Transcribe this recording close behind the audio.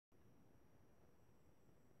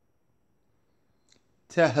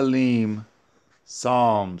Tehillim,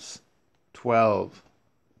 Psalms 12.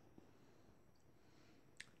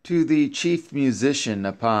 To the chief musician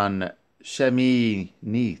upon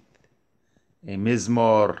Sheminith, a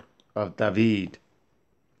Mizmor of David.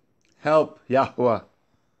 Help, Yahweh,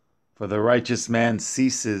 for the righteous man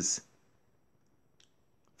ceases,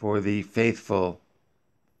 for the faithful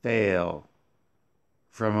fail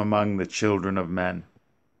from among the children of men.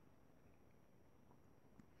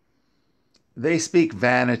 They speak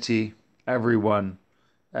vanity, everyone,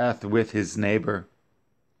 with his neighbor,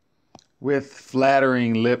 with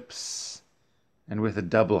flattering lips, and with a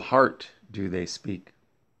double heart do they speak.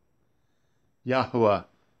 Yahweh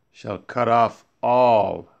shall cut off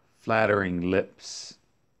all flattering lips,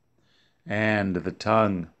 and the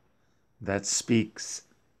tongue that speaks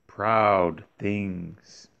proud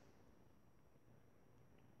things.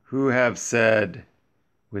 Who have said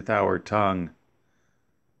with our tongue,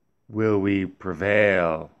 will we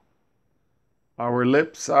prevail? Our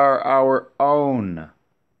lips are our own.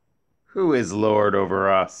 Who is Lord over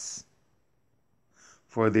us?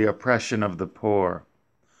 For the oppression of the poor,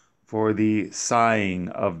 for the sighing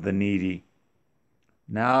of the needy.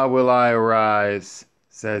 Now will I arise,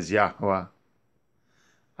 says Yahweh.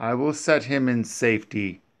 I will set him in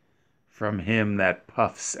safety from him that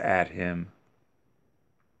puffs at him.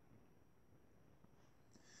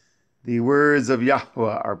 The words of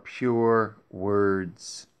Yahweh are pure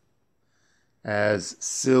words, as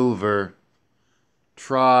silver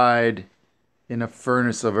tried in a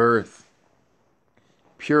furnace of earth,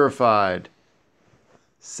 purified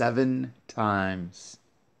 7 times.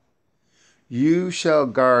 You shall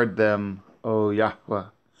guard them, O Yahweh.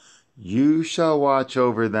 You shall watch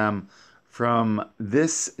over them from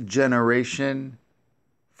this generation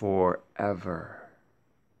forever.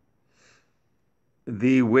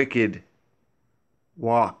 The wicked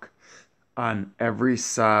walk on every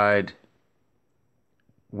side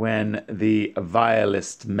when the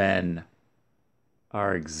vilest men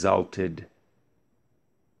are exalted.